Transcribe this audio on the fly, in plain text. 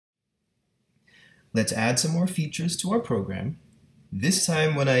Let's add some more features to our program. This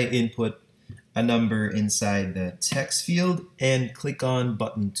time when I input a number inside the text field and click on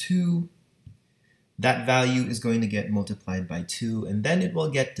button 2, that value is going to get multiplied by 2, and then it will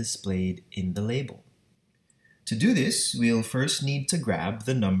get displayed in the label. To do this, we'll first need to grab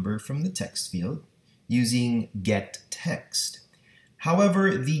the number from the text field using getText.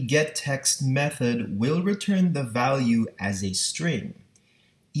 However, the getText method will return the value as a string,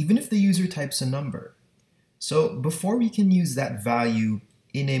 even if the user types a number. So before we can use that value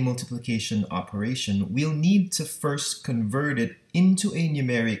in a multiplication operation, we'll need to first convert it into a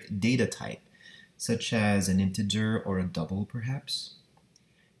numeric data type, such as an integer or a double perhaps.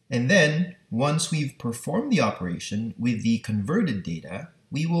 And then, once we've performed the operation with the converted data,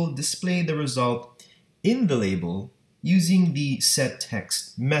 we will display the result in the label using the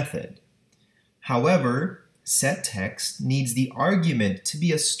setText method. However, setText needs the argument to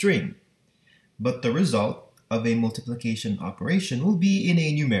be a string, but the result of a multiplication operation will be in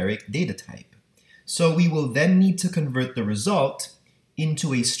a numeric data type. So we will then need to convert the result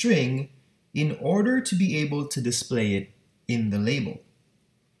into a string in order to be able to display it in the label.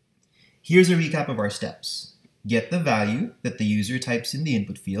 Here's a recap of our steps. Get the value that the user types in the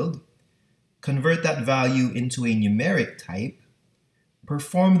input field, convert that value into a numeric type,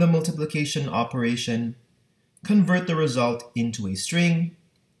 perform the multiplication operation, convert the result into a string,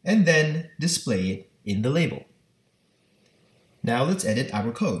 and then display it in the label. Now let's edit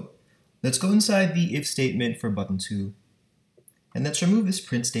our code. Let's go inside the if statement for button 2, and let's remove this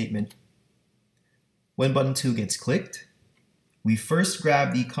print statement. When button 2 gets clicked, we first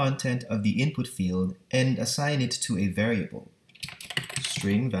grab the content of the input field and assign it to a variable.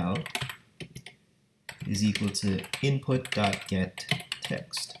 String val is equal to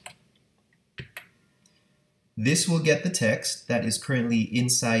input.getText. This will get the text that is currently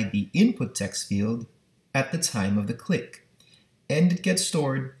inside the input text field at the time of the click, and it gets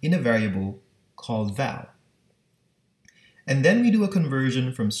stored in a variable called val. And then we do a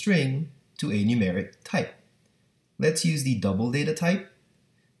conversion from string to a numeric type. Let's use the double data type.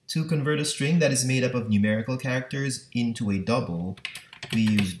 To convert a string that is made up of numerical characters into a double, we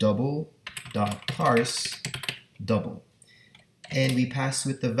use Double.parseDouble. And we pass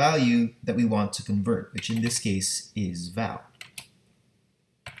with the value that we want to convert, which in this case is val.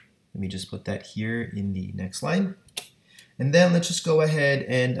 Let me just put that here in the next line. And then let's just go ahead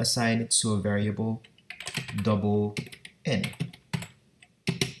and assign it to a variable double n.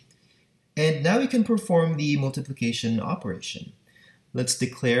 And now we can perform the multiplication operation. Let's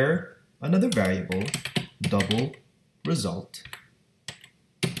declare another variable, double result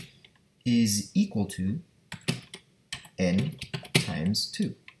is equal to n times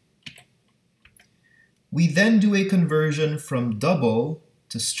 2. We then do a conversion from double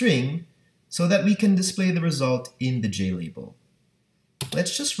to string so that we can display the result in the JLabel.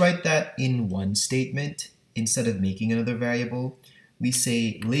 Let's just write that in one statement instead of making another variable. We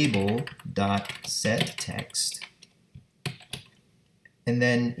say label.setText, and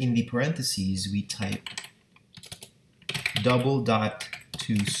then in the parentheses we type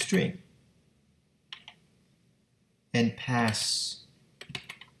Double.toString and pass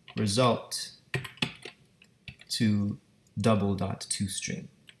result to Double.toString.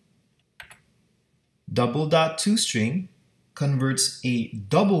 Double.toString converts a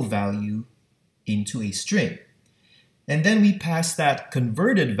double value into a string. And then we pass that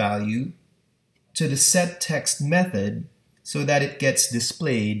converted value to the setText method so that it gets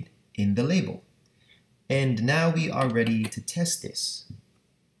displayed in the label. And now we are ready to test this.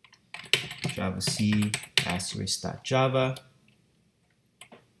 javac *.java,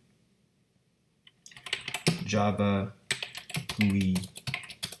 Java GUI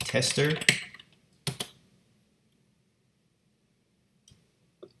tester.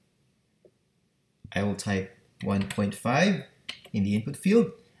 I will type 1.5 in the input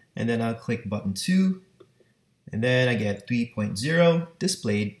field, and then I'll click button 2, and then I get 3.0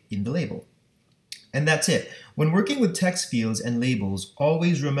 displayed in the label. And that's it. When working with text fields and labels,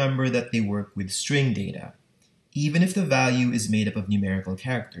 always remember that they work with string data, even if the value is made up of numerical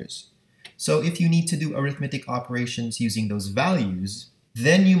characters. So if you need to do arithmetic operations using those values,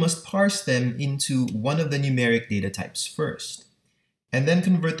 then you must parse them into one of the numeric data types first, and then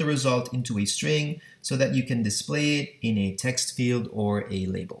convert the result into a string so that you can display it in a text field or a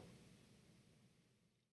label.